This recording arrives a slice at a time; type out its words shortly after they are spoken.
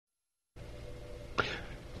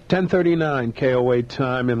10:39 KOA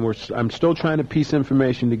time, and I'm still trying to piece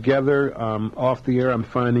information together. Off the air, I'm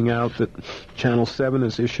finding out that Channel 7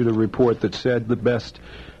 has issued a report that said the best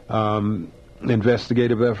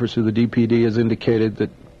investigative efforts of the DPD has indicated that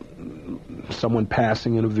someone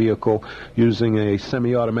passing in a vehicle using a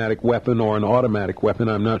semi-automatic weapon or an automatic weapon,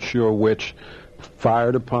 I'm not sure which,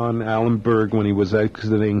 fired upon Alan Berg when he was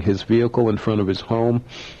exiting his vehicle in front of his home.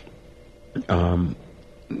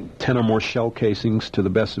 10 or more shell casings, to the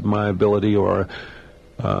best of my ability, or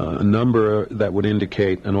a number that would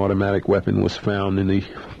indicate an automatic weapon was found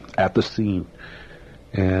at the scene.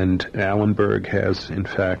 And Alan Berg has, in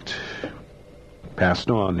fact, passed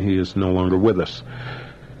on. He is no longer with us.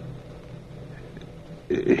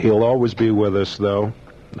 He'll always be with us, though.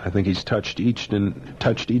 I think he's touched each and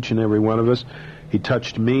every one of us. He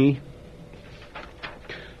touched me,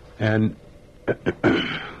 and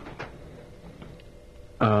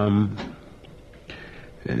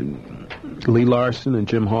Lee Larson and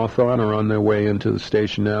Jim Hawthorne are on their way into the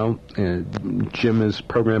station now. Jim is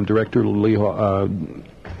program director. Lee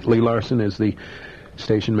Larson is the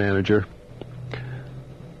station manager.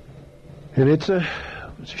 And it's a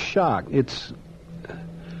shock. It's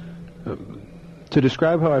to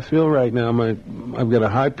describe how I feel right now. I've got a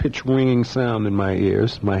high-pitched ringing sound in my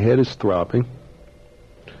ears. My head is throbbing,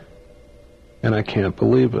 and I can't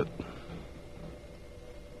believe it.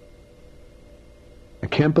 I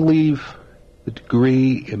can't believe the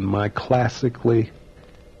degree in my classically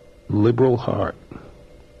liberal heart,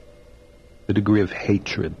 the degree of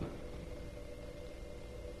hatred,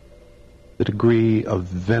 the degree of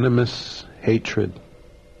venomous hatred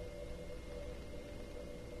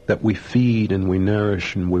that we feed and we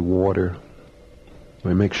nourish and we water.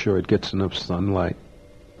 We make sure it gets enough sunlight.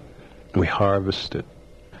 We harvest it,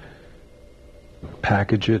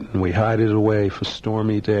 package it, and we hide it away for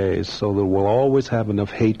stormy days so that we'll always have enough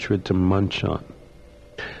hatred to munch on.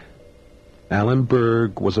 Alan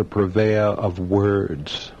Berg was a purveyor of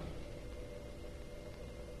words.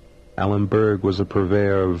 Alan Berg was a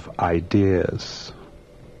purveyor of ideas.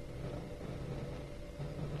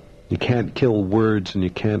 You can't kill words and you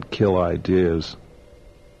can't kill ideas.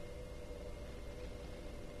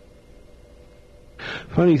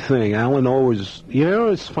 Funny thing, Alan always,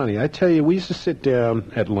 it's funny. I tell you, we used to sit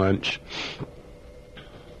down at lunch,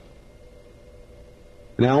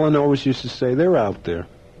 and Alan always used to say, they're out there,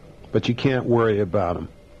 but you can't worry about them.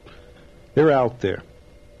 They're out there.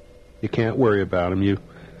 You can't worry about them. You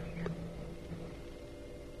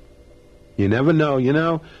never know, You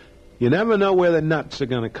never know where the nuts are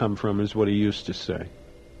going to come from, is what he used to say.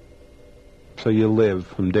 So you live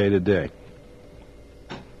from day to day.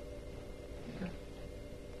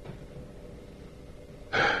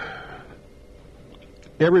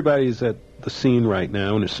 Everybody's at the scene right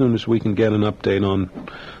now, and as soon as we can get an update on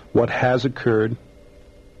what has occurred,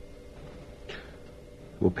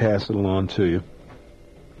 we'll pass it along to you.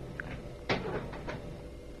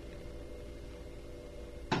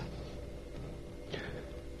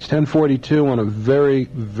 It's 10:42 on a very,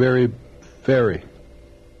 very, very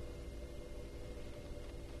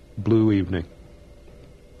blue evening.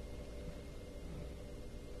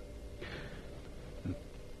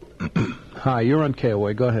 Hi, you're on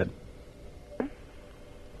KOA. Go ahead.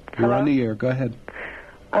 You're on the air. Go ahead.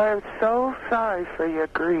 I'm so sorry for your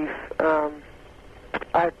grief.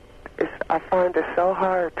 I find it so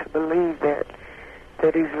hard to believe that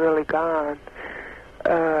he's really gone.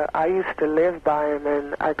 I used to live by him,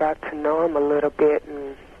 and I got to know him a little bit,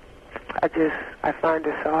 and I find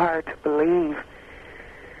it so hard to believe.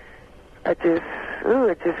 It just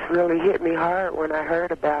really hit me hard when I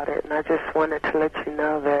heard about it, and I just wanted to let you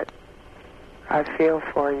know that I feel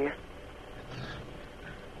for you.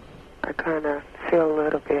 I kind of feel a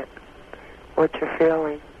little bit what you're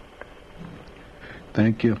feeling.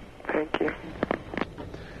 Thank you. Thank you.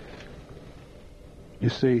 You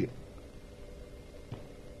see,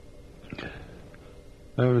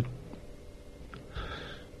 I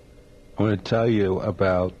want to tell you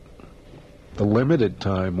about the limited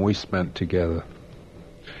time we spent together.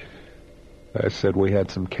 I said we had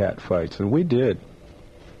some cat fights, and we did.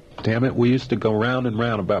 Damn it, we used to go round and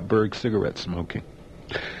round about Berg cigarette smoking.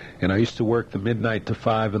 And I used to work the midnight to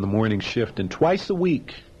 5 in the morning shift, and twice a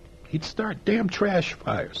week, he'd start damn trash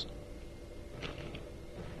fires.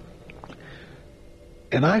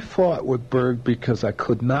 And I fought with Berg because I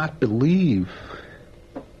could not believe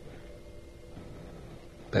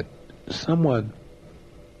that someone,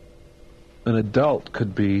 an adult,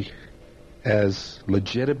 could be as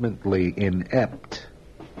legitimately inept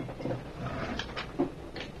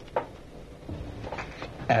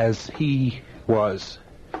as he was.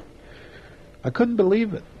 I couldn't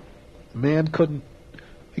believe it. The man couldn't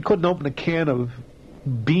open a can of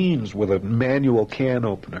beans with a manual can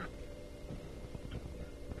opener.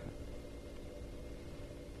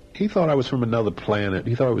 He thought I was from another planet.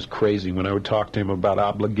 He thought I was crazy when I would talk to him about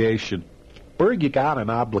obligation. Berg, you got an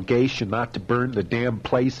obligation not to burn the damn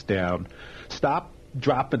place down. Stop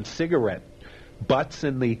dropping cigarette butts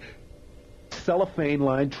in the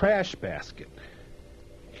cellophane-lined trash basket.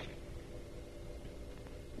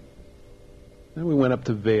 Then we went up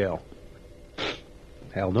to Vail.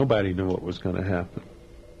 Hell, nobody knew what was going to happen.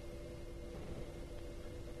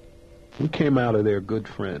 We came out of there good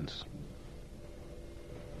friends.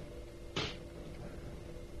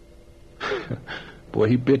 Boy,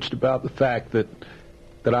 he bitched about the fact that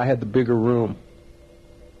I had the bigger room.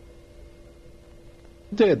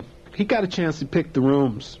 He did. He got a chance to pick the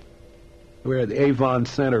rooms. We were at the Avon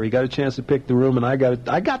Center. He got a chance to pick the room, and I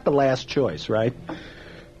got the last choice, right?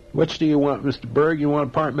 Which do you want, Mr. Berg? You want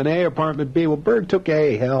apartment A or apartment B? Well, Berg took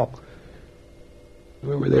A, hell.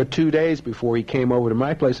 We were there 2 days before he came over to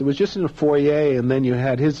my place. It was just in a foyer, and then you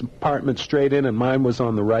had his apartment straight in, and mine was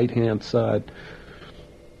on the right-hand side.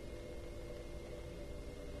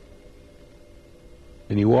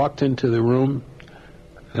 And he walked into the room.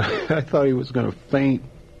 I thought he was going to faint.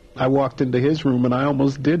 I walked into his room, and I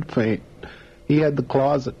almost did faint. He had the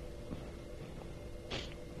closet.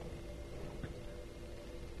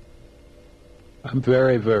 I'm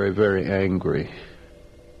very, very, very angry.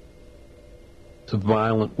 It's a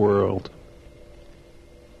violent world.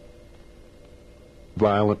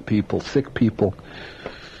 Violent people, sick people.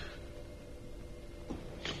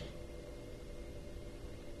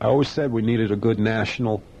 I always said we needed a good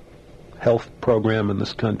national health program in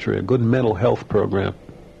this country, a good mental health program.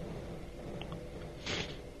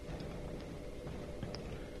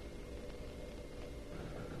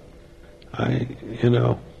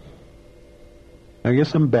 I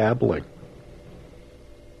guess I'm babbling.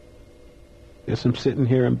 I guess I'm sitting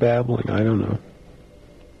here and babbling. I don't know.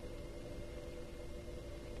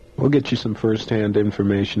 We'll get you some first-hand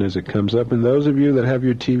information as it comes up. And those of you that have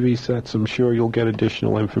your TV sets, I'm sure you'll get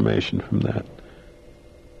additional information from that.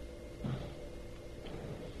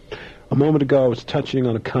 A moment ago, I was touching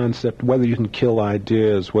on a concept, whether you can kill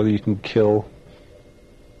ideas, whether you can kill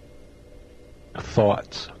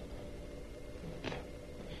thoughts.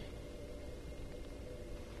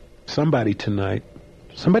 Somebody tonight,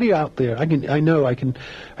 somebody out there, I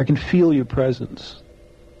can feel your presence.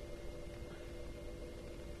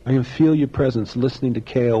 I can feel your presence listening to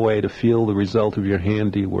KOA to feel the result of your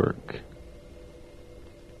handiwork.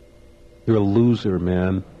 You're a loser,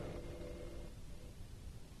 man.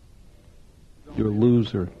 You're a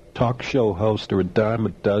loser. Talk show host or a dime a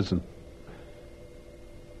dozen.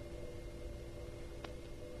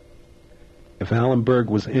 If Alan Berg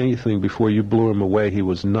was anything before you blew him away, he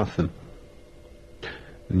was nothing.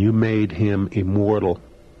 And you made him immortal.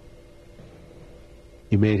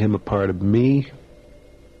 You made him a part of me.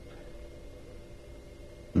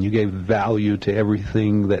 And you gave value to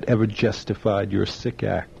everything that ever justified your sick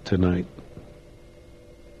act tonight.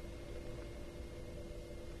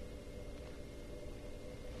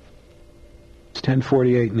 It's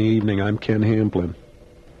 10:48 in the evening. I'm Ken Hamblin.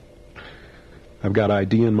 I've got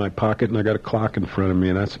ID in my pocket and I got a clock in front of me,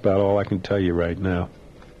 and that's about all I can tell you right now.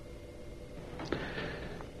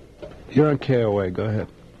 You're on KOA. Go ahead.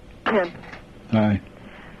 Ken. Hi.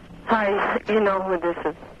 Hi. You know who this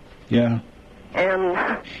is. Yeah. And,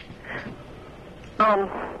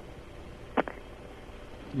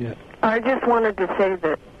 yeah. I just wanted to say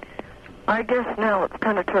that I guess now it's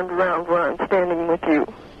kind of turned around where I'm standing with you.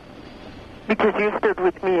 Because you stood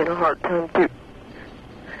with me in a hard time, too.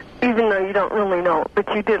 Even though you don't really know, but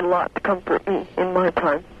you did a lot to comfort me in my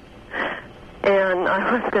time. And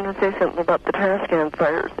I was going to say something about the trash can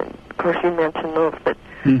fires, and of course you mentioned those, but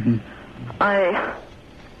I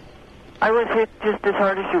was hit just as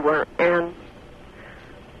hard as you were, and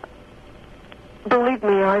believe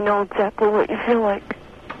me, I know exactly what you feel like.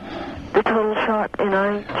 The total shock, and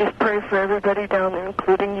I just pray for everybody down there,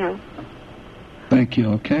 including you. Thank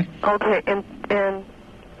you, okay? Okay, and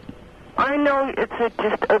I know it's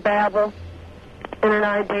just a babble and an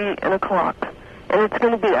ID and a clock, and it's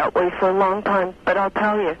going to be that way for a long time, but I'll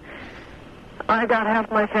tell you, I got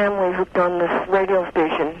half my family hooked on this radio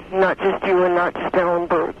station, not just you and not just Alan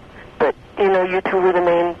Berg, but, you two were the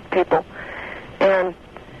main people. And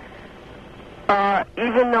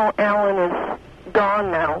even though Alan is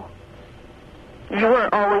gone now, you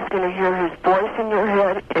are always going to hear his voice in your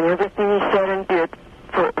head and everything he said and did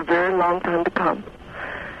for a very long time to come.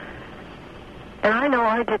 And I know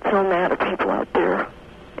I get so mad at people out there,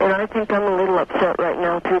 and I think I'm a little upset right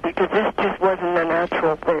now, too, because this just wasn't a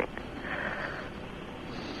natural thing.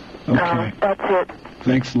 Okay. That's it.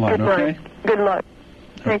 Thanks a lot, Good okay? night. Good luck.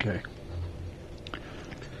 Thanks. Okay.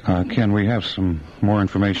 Ken, we have some more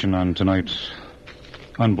information on tonight's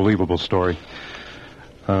unbelievable story.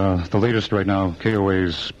 The latest right now,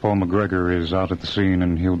 KOA's Paul McGregor is out at the scene,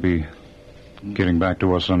 and he'll be getting back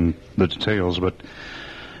to us on the details. But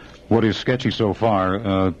what is sketchy so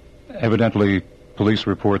far, evidently police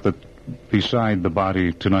report that beside the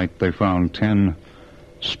body tonight they found 10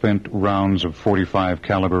 spent rounds of .45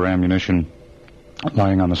 caliber ammunition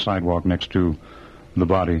lying on the sidewalk next to the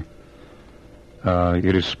body.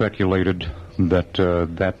 It is speculated that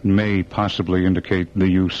that may possibly indicate the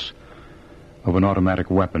use of an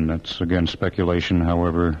automatic weapon. That's, again, speculation.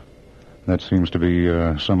 However, that seems to be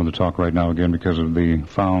some of the talk right now, again, because of the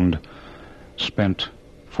found spent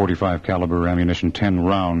 .45 caliber ammunition. 10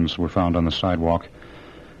 rounds were found on the sidewalk.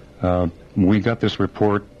 We got this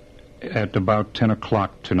report at about 10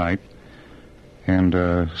 o'clock tonight, and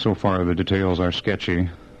so far the details are sketchy.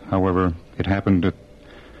 However, it happened at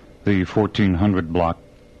the 1400 block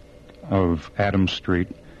of Adams Street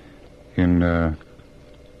in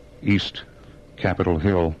East Capitol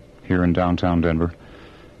Hill here in downtown Denver.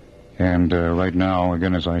 And right now,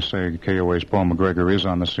 again, as I say, KOA's Paul McGregor is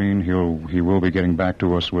on the scene. He will be getting back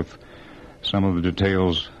to us with some of the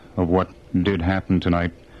details of what did happen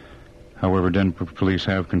tonight. However, Denver police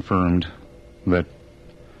have confirmed that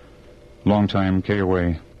longtime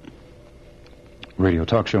KOA radio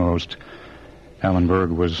talk show host Alan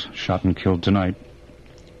Berg was shot and killed tonight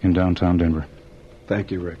in downtown Denver.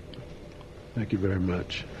 Thank you, Rick. Thank you very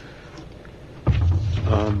much.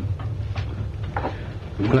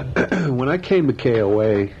 When I came to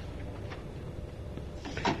KOA,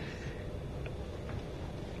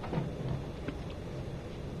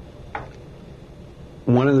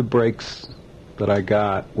 one of the breaks that I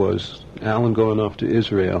got was Alan going off to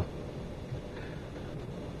Israel.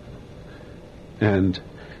 And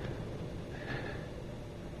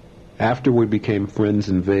after we became friends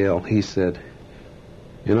in Vail, he said,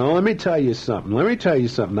 let me tell you something.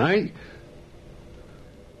 I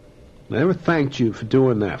never thanked you for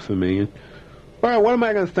doing that for me. All right, what am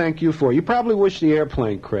I going to thank you for? You probably wish the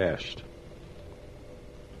airplane crashed.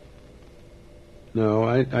 No,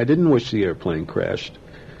 I didn't wish the airplane crashed.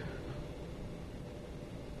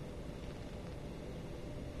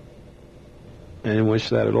 I didn't wish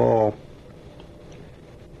that at all.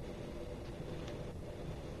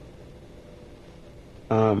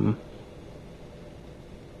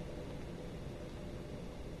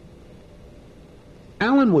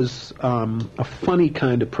 Alan was a funny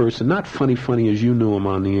kind of person. Not funny as you knew him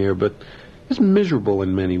on the air, but he was miserable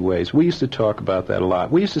in many ways. We used to talk about that a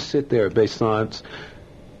lot. We used to sit there at Bassant's,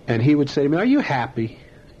 and he would say to me, "Are you happy?"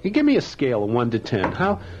 He'd give me a scale of 1 to 10.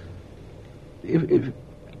 How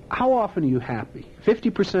often are you happy?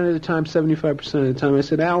 50% of the time, 75% of the time? I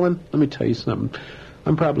said, "Alan, let me tell you something.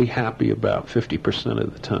 I'm probably happy about 50%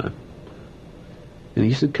 of the time." And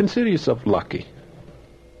he said, "Consider yourself lucky."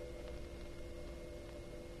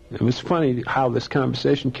 It was funny how this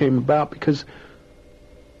conversation came about because,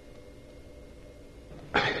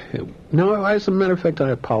 no, as a matter of fact, I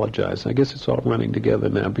apologize. I guess it's all running together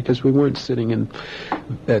now because we weren't sitting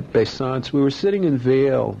at Bassant's. We were sitting in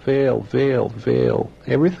Vail.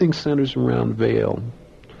 Everything centers around Vail.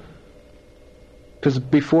 Because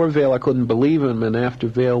before Vail, I couldn't believe him, and after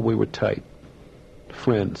Vail, we were tight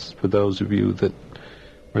friends, for those of you that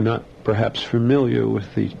are not perhaps familiar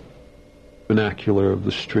with the vernacular of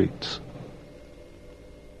the streets.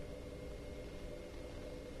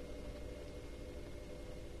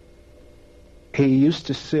 He used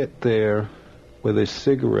to sit there with a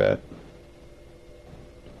cigarette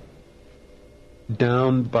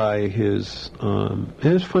down by his...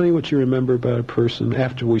 it's funny what you remember about a person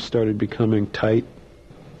after we started becoming tight.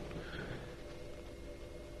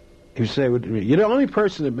 He would say, "You're the only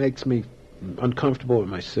person that makes me uncomfortable with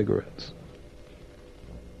my cigarettes."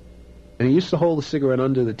 And he used to hold the cigarette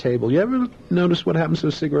under the table. You ever notice what happens to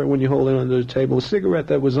a cigarette when you hold it under the table? A cigarette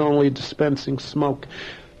that was only dispensing smoke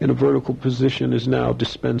in a vertical position is now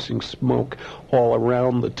dispensing smoke all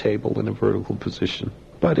around the table in a vertical position.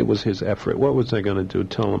 But it was his effort. What was I going to do?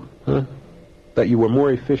 Tell him, huh? That you were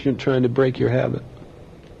more efficient trying to break your habit?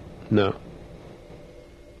 No.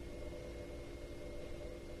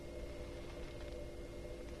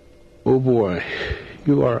 Oh boy,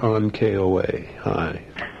 you are on KOA. Hi.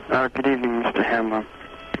 Good evening, Mr. Hamblin.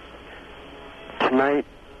 Tonight,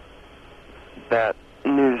 that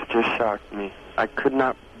news just shocked me. I could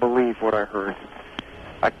not believe what I heard.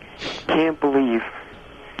 I can't believe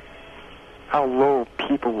how low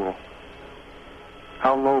people will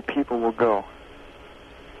go.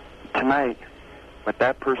 Tonight, what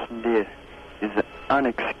that person did is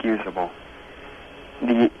unexcusable.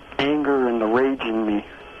 The anger and the rage in me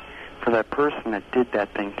for that person that did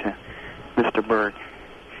that thing to Mr. Berg.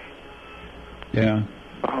 Yeah.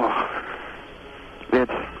 Oh,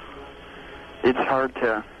 it's hard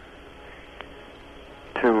to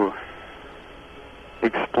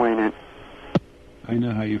explain it. I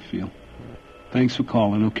know how you feel. Thanks for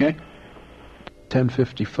calling, okay?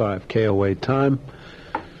 10:55 KOA time.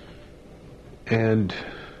 And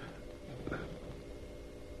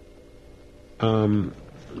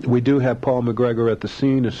we do have Paul McGregor at the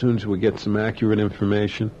scene as soon as we get some accurate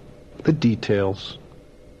information. The details.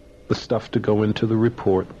 The stuff to go into the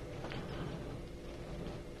report.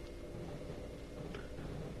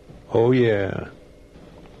 Oh, yeah.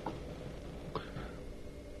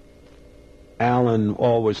 Alan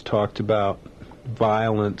always talked about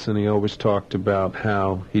violence, and he always talked about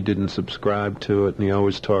how he didn't subscribe to it, and he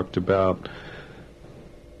always talked about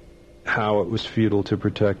how it was futile to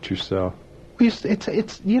protect yourself.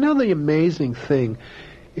 It's you know, the amazing thing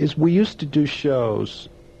is we used to do shows.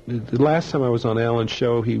 The last time I was on Alan's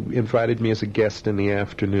show, he invited me as a guest in the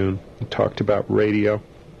afternoon. He talked about radio.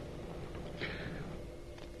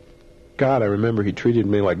 God, I remember he treated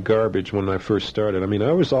me like garbage when I first started. I mean,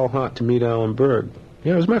 I was all hot to meet Alan Berg.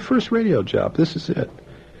 Yeah, it was my first radio job. This is it.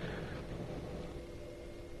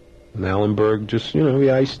 And Alan Berg just, he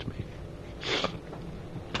iced me.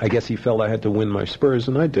 I guess he felt I had to win my spurs,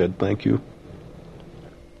 and I did. Thank you.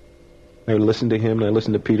 I would listen to him, and I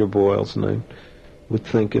listened to Peter Boyles, and I would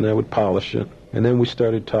think, and I would polish it. And then we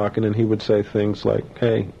started talking, and he would say things like,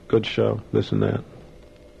 hey, good show, this and that.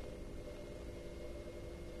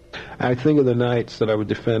 I think of the nights that I would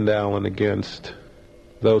defend Alan against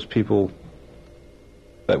those people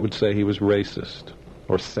that would say he was racist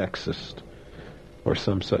or sexist or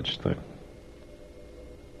some such thing.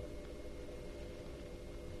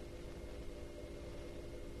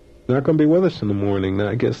 Not going to be with us in the morning. Now,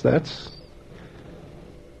 I guess that's...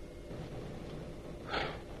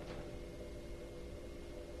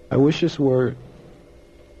 I wish this were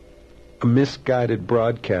a misguided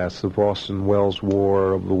broadcast of Orson Welles'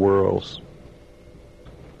 War of the Worlds.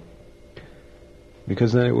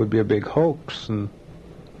 Because then it would be a big hoax, and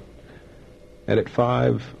at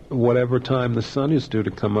 5, whatever time the sun is due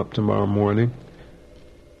to come up tomorrow morning,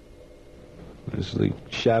 as the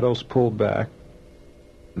shadows pull back,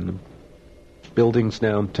 and the buildings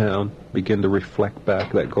downtown begin to reflect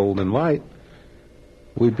back that golden light,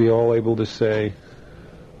 we'd be all able to say,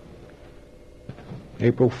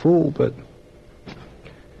 April Fool, but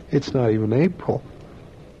it's not even April.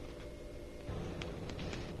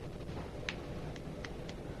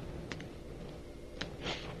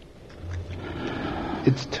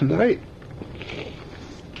 It's tonight.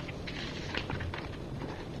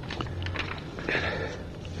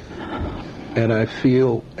 And I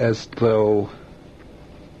feel as though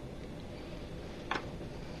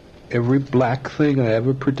every black thing I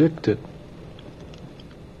ever predicted,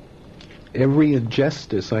 every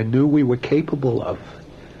injustice I knew we were capable of,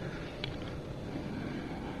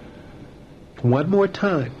 one more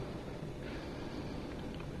time,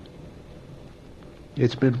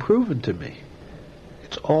 it's been proven to me.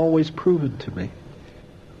 It's always proven to me.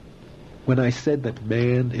 When I said that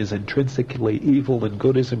man is intrinsically evil and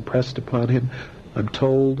good is impressed upon him, I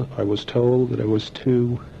was told that I was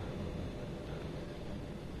too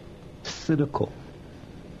cynical.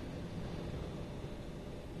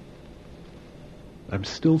 I'm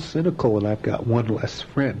still cynical, and I've got one less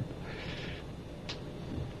friend.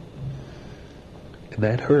 And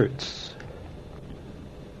that hurts.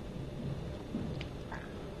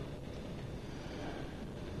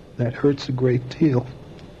 That hurts a great deal.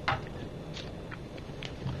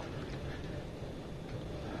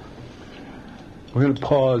 We're going to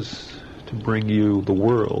pause to bring you the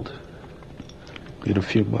world. In a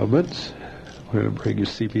few moments, we're going to bring you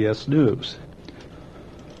CBS News.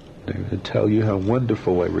 They're going to tell you how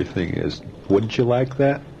wonderful everything is. Wouldn't you like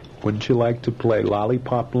that? Wouldn't you like to play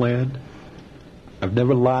Lollipop Land? I've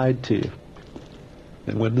never lied to you.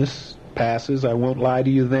 And when this passes, I won't lie to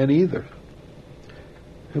you then either.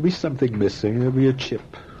 There'll be something missing. There'll be a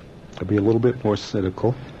chip. I'll be a little bit more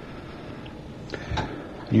cynical.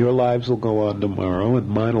 Your lives will go on tomorrow, and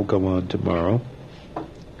mine will go on tomorrow.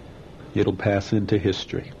 It'll pass into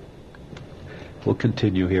history. We'll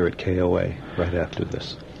continue here at KOA right after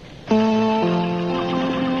this.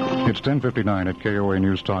 It's 10:59 at KOA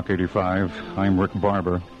News Talk 85. I'm Rick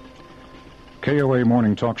Barber. KOA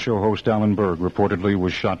morning talk show host Alan Berg reportedly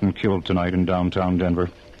was shot and killed tonight in downtown Denver.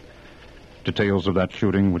 Details of that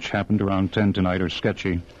shooting, which happened around 10 tonight, are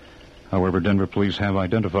sketchy. However, Denver police have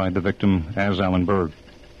identified the victim as Alan Berg.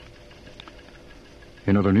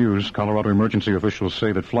 In other news, Colorado emergency officials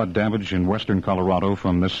say that flood damage in western Colorado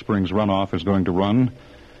from this spring's runoff is going to run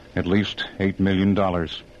at least $8 million.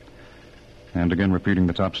 And again, repeating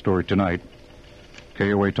the top story tonight,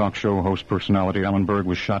 KOA talk show host personality Alan Berg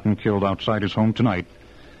was shot and killed outside his home tonight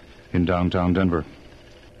in downtown Denver.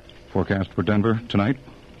 Forecast for Denver tonight,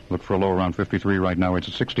 look for a low around 53 right now. It's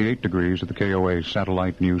at 68 degrees at the KOA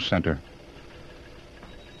Satellite News Center.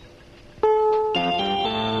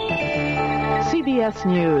 CBS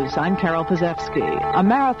News, I'm Carol Pazewski. A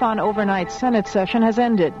marathon overnight Senate session has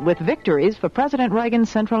ended with victories for President Reagan's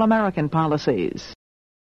Central American policies.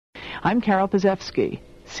 I'm Carol Pazewski,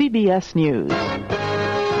 CBS News.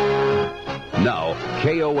 Now,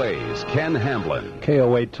 KOA's Ken Hamblin.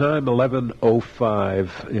 KOA time,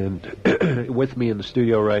 11:05. And with me in the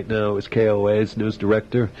studio right now is KOA's news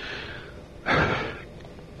director,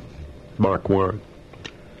 Mark Warren.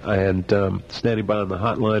 And standing by on the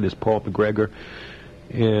hotline is Paul McGregor.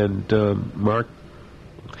 And Mark?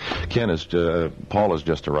 Ken, Paul has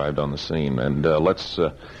just arrived on the scene, and let's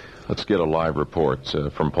get a live report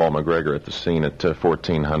from Paul McGregor at the scene at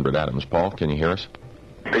 1400 Adams. Paul, can you hear us?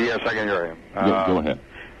 Yes, I can hear him. Go ahead.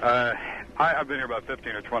 I've been here about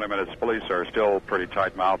 15 or 20 minutes. Police are still pretty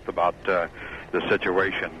tight-mouthed about the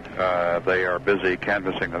situation. They are busy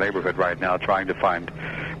canvassing the neighborhood right now, trying to find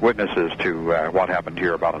witnesses to what happened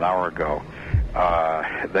here about an hour ago.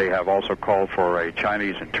 They have also called for a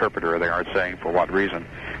Chinese interpreter. They aren't saying for what reason,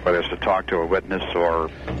 whether it's to talk to a witness or,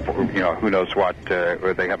 who knows what.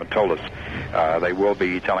 They haven't told us. They will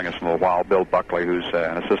be telling us in a little while. Bill Buckley, who's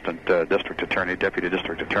an assistant district attorney, deputy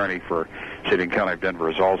district attorney for City and County of Denver,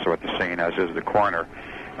 is also at the scene, as is the coroner.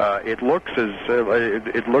 It looked as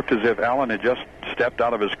if Alan had just stepped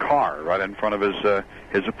out of his car right in front of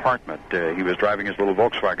his apartment. He was driving his little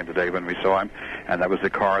Volkswagen today when we saw him, and that was the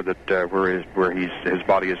car that where his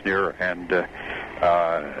body is near. And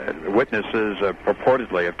witnesses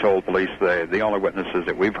purportedly have told police, the only witnesses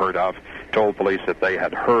that we've heard of, told police that they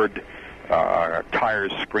had heard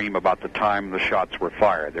tires scream about the time the shots were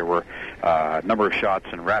fired. There were a number of shots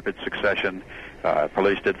in rapid succession.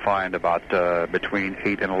 Police did find about between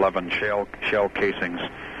 8 and 11 shell casings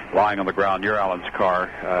lying on the ground near Alan's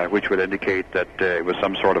car, which would indicate that it was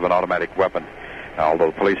some sort of an automatic weapon,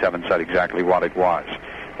 although police haven't said exactly what it was.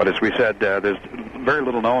 But as we said, there's very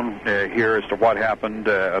little known here as to what happened.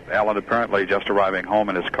 Alan apparently just arriving home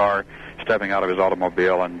in his car, stepping out of his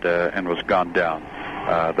automobile, and was gunned down.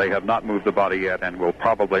 They have not moved the body yet, and will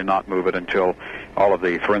probably not move it until all of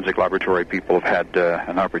the forensic laboratory people have had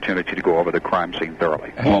an opportunity to go over the crime scene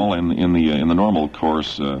thoroughly. Paul, in the normal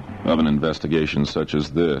course of an investigation such as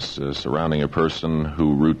this, surrounding a person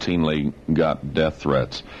who routinely got death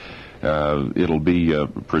threats, it'll be a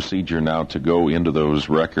procedure now to go into those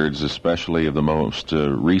records, especially of the most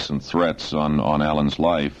recent threats on Alan's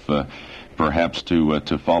life, perhaps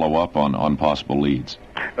to follow up on possible leads.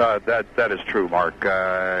 That is true, Mark.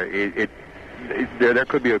 There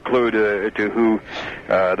could be a clue to who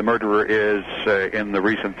the murderer is in the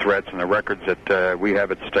recent threats and the records that we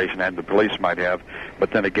have at the station and the police might have.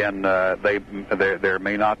 But then again, there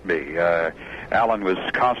may not be. Alan was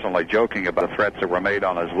constantly joking about the threats that were made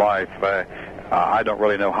on his life. I don't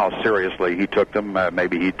really know how seriously he took them.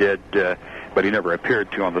 Maybe he did, but he never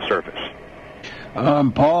appeared to on the surface.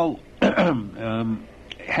 Paul,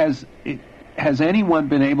 has anyone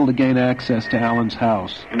been able to gain access to Alan's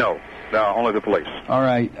house? No, only the police. All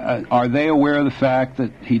right. Are they aware of the fact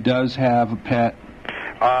that he does have a pet?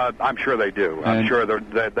 I'm sure they do. I'm sure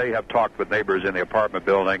they have talked with neighbors in the apartment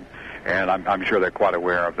building, and I'm sure they're quite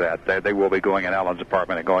aware of that. They will be going in Alan's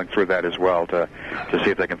apartment and going through that as well to see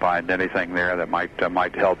if they can find anything there that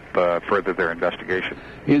might help further their investigation.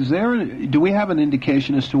 Do we have an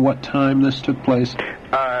indication as to what time this took place?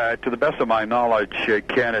 To the best of my knowledge,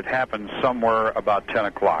 Ken, it happened somewhere about 10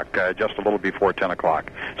 o'clock, just a little before 10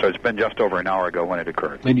 o'clock. So it's been just over an hour ago when it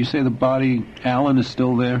occurred. And you say the body, Alan, is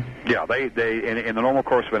still there? Yeah, they in the normal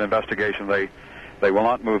course of an investigation, they will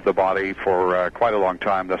not move the body for quite a long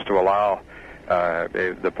time. That's to allow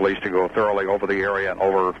the police to go thoroughly over the area and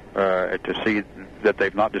over to see that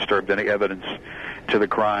they've not disturbed any evidence to the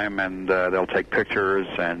crime, and they'll take pictures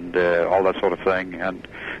and all that sort of thing, and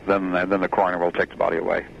then the coroner will take the body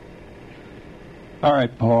away. All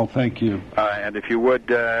right, Paul, thank you. And if you would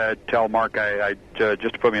tell Mark,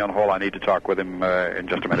 just to put me on hold, I need to talk with him in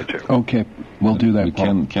just a minute, too. Okay, we'll do that,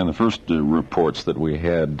 Paul. Ken, the first reports that we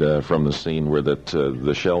had from the scene were that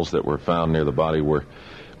the shells that were found near the body were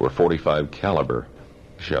 .45 caliber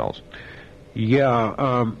shells.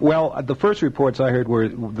 Yeah, well, the first reports I heard were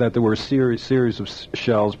that there were a series of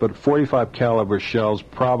shells, but 45 caliber shells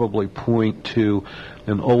probably point to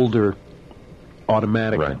an older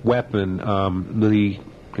automatic weapon.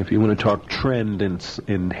 If you want to talk trend in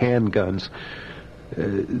handguns,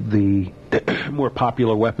 the more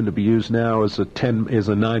popular weapon to be used now is a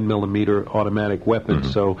 9mm automatic weapon.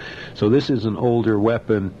 So this is an older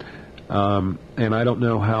weapon, and I don't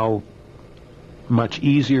know how much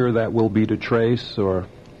easier that will be to trace or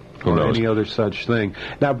any other such thing.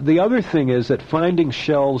 Now, the other thing is that finding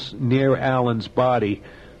shells near Alan's body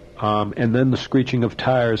and then the screeching of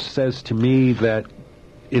tires says to me that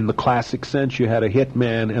in the classic sense you had a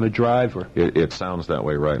hitman and a driver. It sounds that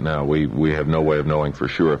way right now. We have no way of knowing for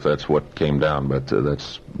sure if that's what came down, but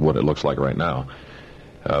that's what it looks like right now.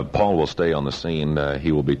 Paul will stay on the scene.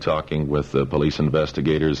 He will be talking with police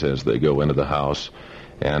investigators as they go into the house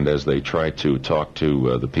and as they try to talk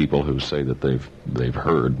to the people who say that they've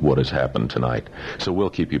heard what has happened tonight. So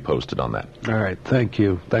we'll keep you posted on that. All right, thank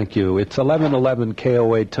you. It's 11:11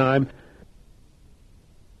 KOA time.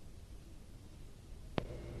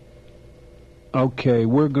 Okay,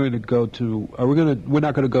 we're going to go to. We're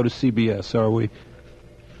not going to go to CBS, are we?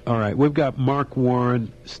 All right, we've got Mark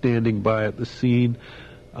Warren standing by at the scene.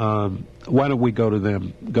 Why don't we go to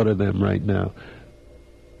them? Go to them right now.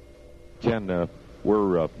 Ken,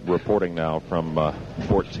 we're reporting now from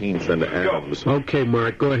 14th and Adams. Okay,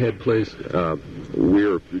 Mark, go ahead, please.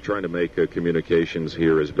 We're trying to make communications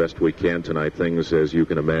here as best we can tonight. Things, as you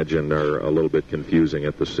can imagine, are a little bit confusing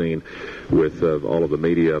at the scene with all of the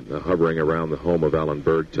media hovering around the home of Alan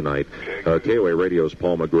Berg tonight. KOA Radio's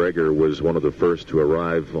Paul McGregor was one of the first to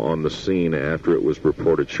arrive on the scene after it was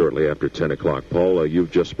reported shortly after 10 o'clock. Paul,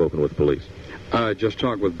 you've just spoken with police. Just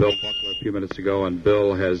talked with Bill Buckler a few minutes ago, and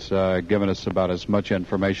Bill has given us about as much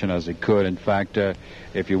information as he could. In fact,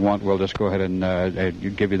 if you want, we'll just go ahead and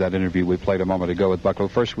give you that interview we played a moment ago with Buckler.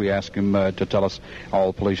 First, we asked him to tell us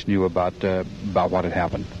all the police knew about what had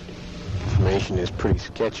happened. Information is pretty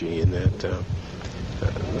sketchy in that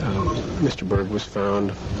Mr. Berg was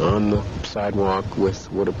found on the sidewalk with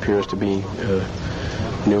what appears to be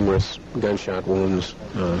numerous gunshot wounds.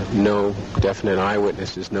 No definite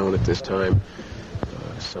eyewitnesses known at this time.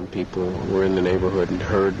 Some people were in the neighborhood and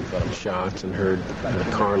heard shots and heard a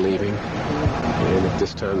car leaving. And at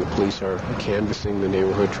this time, the police are canvassing the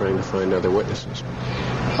neighborhood trying to find other witnesses.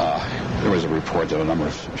 There was a report that a number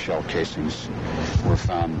of shell casings were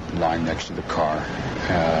found lying next to the car.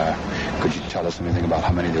 Could you tell us anything about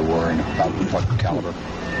how many there were and about what caliber?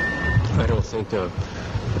 I don't think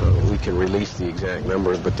we can release the exact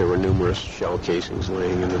numbers, but there were numerous shell casings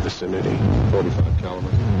laying in the vicinity. 45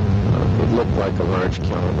 caliber. It looked like a large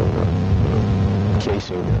caliber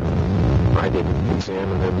casing. I didn't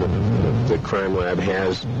examine them. The crime lab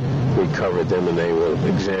has recovered them, and they will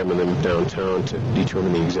examine them downtown to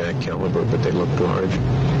determine the exact caliber, but they looked large.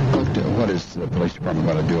 What is the police department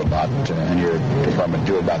going to do about, and your department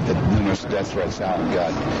do about the numerous death threats Alan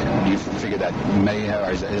got? Do you figure that may have,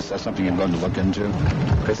 or is that something you're going to look into?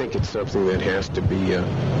 I think it's something that has to be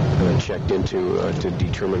checked into to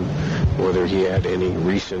determine whether he had any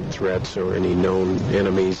recent threats or any known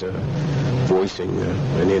enemies voicing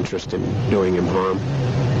an interest in doing him harm.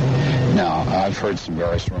 Now, I've heard some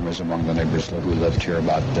various rumors among the neighbors who lived here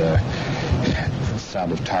about the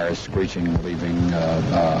sound of tires screeching, leaving.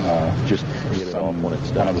 One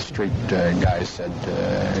of the street guys said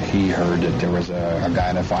he heard that there was a guy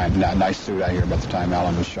in a nice suit out here about the time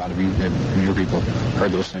Alan was shot. Have your people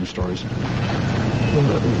heard those same stories?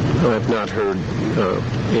 I've not heard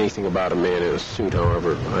anything about a man in a suit.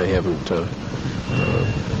 However, I haven't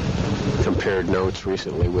compared notes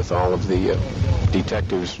recently with all of the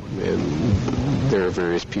detectives, and there are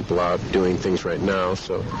various people out doing things right now,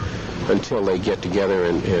 so until they get together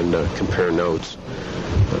and compare notes,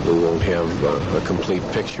 we won't have a complete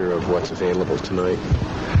picture of what's available tonight.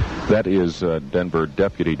 That is Denver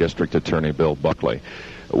Deputy District Attorney Bill Buckley.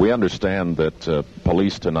 We understand that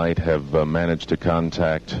police tonight have managed to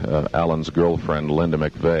contact Alan's girlfriend, Linda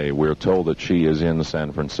McVeigh. We're told that she is in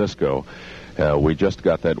San Francisco. We just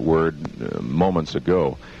got that word moments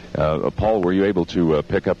ago. Paul, were you able to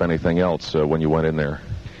pick up anything else when you went in there?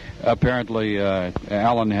 Apparently,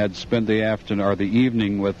 Alan had spent the afternoon or the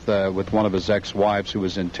evening with one of his ex-wives who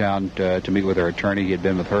was in town to meet with her attorney. He had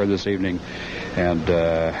been with her this evening and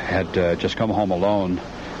had just come home alone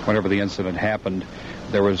whenever the incident happened.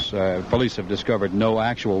 There was police have discovered no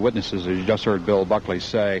actual witnesses, as you just heard Bill Buckley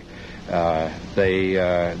say.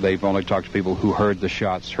 They've only talked to people who heard the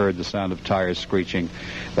shots, heard the sound of tires screeching.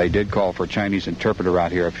 They did call for a Chinese interpreter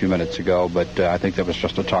out here a few minutes ago, but I think that was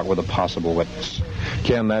just a talk with a possible witness.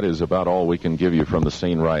 Ken, that is about all we can give you from the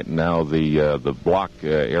scene right now. The block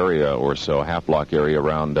area or so, half-block area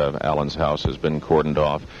around Alan's house has been cordoned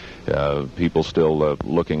off. People still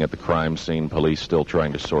looking at the crime scene, police still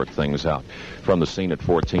trying to sort things out. From the scene at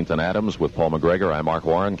 14th and Adams with Paul McGregor, I'm Mark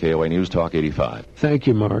Warren, KOA News Talk 85. Thank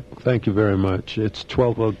you, Mark. Thank you very much. It's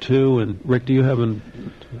 12:02, and Rick, do you have an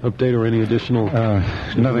update or any additional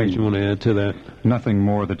nothing you want to add to that? Nothing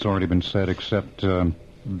more that's already been said except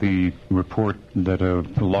the report that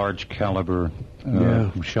large caliber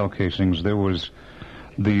shell casings. There was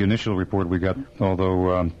the initial report we got,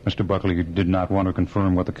 although Mr. Buckley did not want to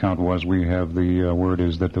confirm what the count was. We have the word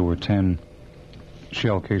is that there were 10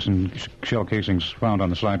 shell casings found on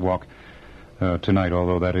the sidewalk tonight,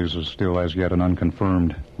 although that is still as yet an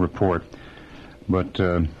unconfirmed report. But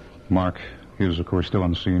Mark is, of course, still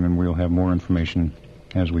on the scene, and we'll have more information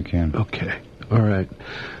as we can. Okay. All right.